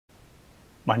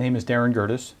My name is Darren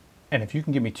Gertis, and if you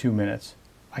can give me 2 minutes,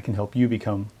 I can help you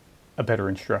become a better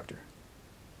instructor.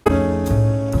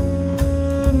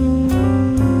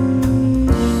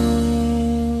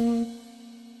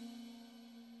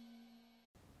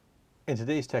 In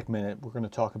today's Tech Minute, we're going to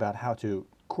talk about how to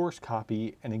course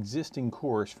copy an existing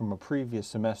course from a previous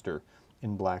semester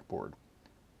in Blackboard.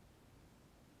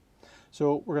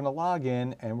 So we're going to log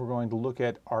in and we're going to look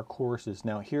at our courses.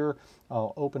 Now here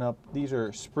I'll open up, these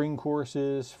are spring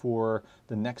courses for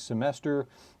the next semester,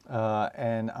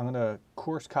 and I'm going to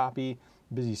course copy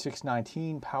Busy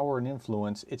 619, Power and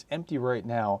Influence. It's empty right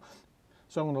now,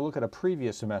 so I'm going to look at a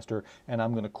previous semester and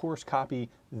I'm going to course copy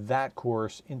that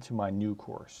course into my new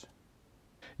course.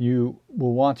 You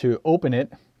will want to open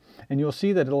it, and you'll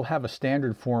see that it'll have a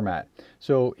standard format.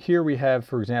 So here we have,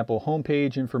 for example,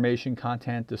 homepage, information,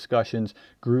 content, discussions,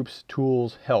 groups,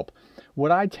 tools, help.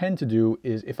 What I tend to do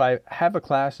is if I have a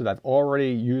class that I've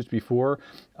already used before,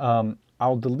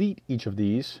 I'll delete each of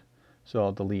these. So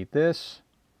I'll delete this,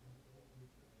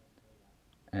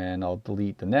 and I'll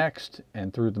delete the next,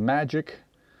 and through the magic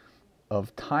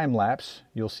of time lapse,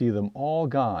 you'll see them all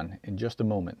gone in just a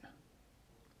moment.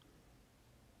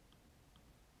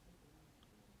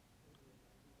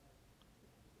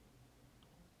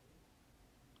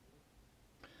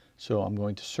 So I'm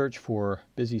going to search for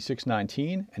Busy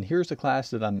 619, and here's the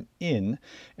class that I'm in,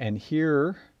 and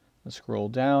here, let's scroll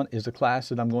down, is the class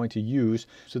that I'm going to use.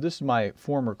 So this is my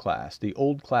former class, the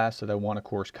old class that I want to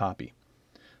course copy.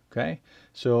 Okay,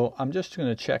 so I'm just going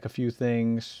to check a few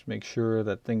things, make sure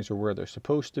that things are where they're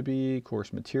supposed to be,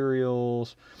 course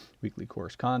materials, weekly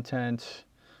course content.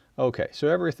 Okay, so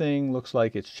everything looks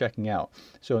like it's checking out.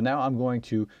 So now I'm going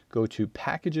to go to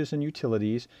Packages and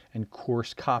Utilities and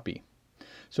Course Copy.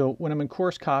 So when I'm in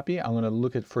course copy, I'm going to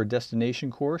look for a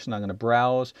destination course, and I'm going to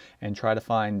browse and try to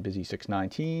find Busy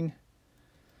 619.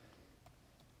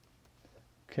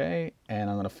 Okay, and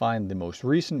I'm going to find the most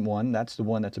recent one. That's the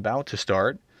one that's about to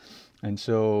start. And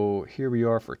so here we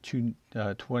are for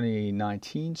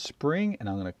 2019 spring, and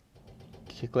I'm going to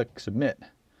click submit.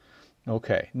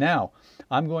 Okay, now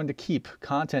I'm going to keep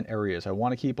content areas. I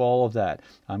want to keep all of that.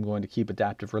 I'm going to keep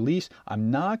adaptive release.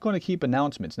 I'm not going to keep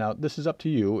announcements. Now, this is up to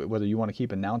you whether you want to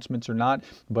keep announcements or not,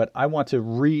 but I want to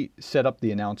reset up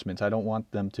the announcements. I don't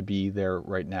want them to be there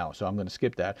right now, so I'm going to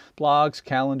skip that. Blogs,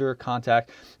 calendar, contact.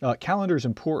 Calendar is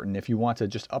important if you want to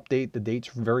just update the dates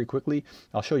very quickly.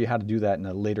 I'll show you how to do that in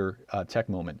a later tech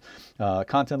moment.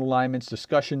 Content alignments,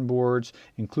 discussion boards,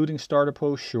 including starter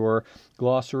posts, sure.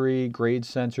 Glossary, grade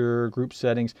center, group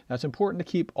settings. Now it's important to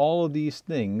keep all of these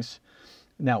things.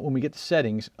 Now when we get to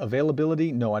settings,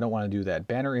 availability, no, I don't want to do that.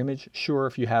 Banner image, sure,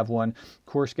 if you have one.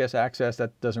 Course guest access,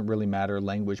 that doesn't really matter.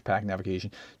 Language, pack navigation.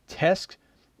 Tasks,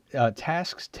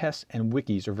 tests, and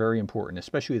wikis are very important,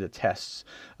 especially the tests,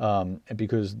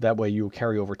 because that way you'll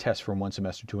carry over tests from one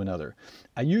semester to another.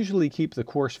 I usually keep the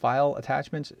course file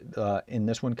attachments. In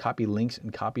this one, copy links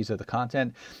and copies of the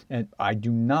content, and I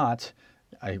do not,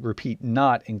 I repeat,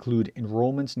 not include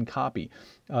enrollments and copy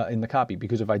in the copy,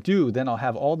 because if I do, then I'll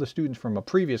have all the students from a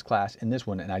previous class in this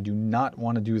one, and I do not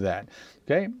want to do that.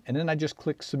 Okay, and then I just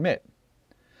click submit.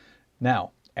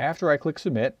 Now, after I click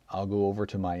submit, I'll go over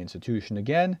to my institution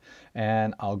again,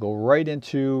 and I'll go right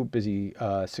into Busy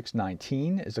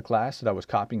 619 is the class that I was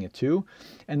copying it to,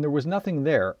 and there was nothing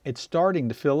there. It's starting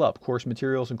to fill up. Course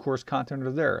materials and course content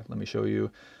are there. Let me show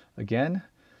you again.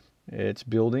 It's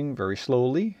building very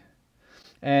slowly.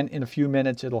 And in a few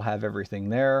minutes, it'll have everything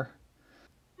there.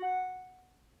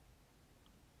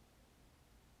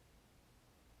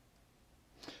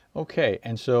 Okay,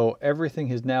 and so everything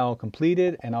is now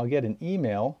completed, and I'll get an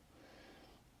email.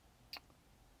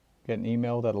 Get an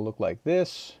email that'll look like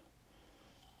this.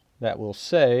 That will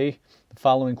say, the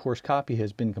following course copy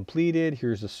has been completed.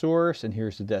 Here's the source, and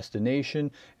here's the destination,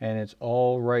 and it's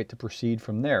all right to proceed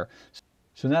from there.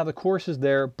 So now the course is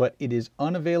there, but it is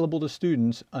unavailable to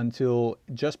students until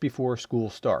just before school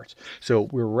starts. So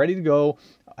we're ready to go.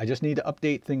 I just need to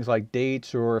update things like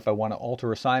dates or if I want to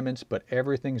alter assignments, but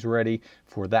everything's ready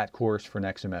for that course for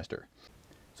next semester.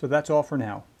 So that's all for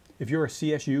now. If you're a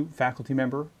CSU faculty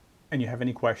member and you have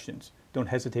any questions, don't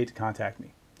hesitate to contact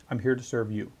me. I'm here to serve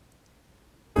you.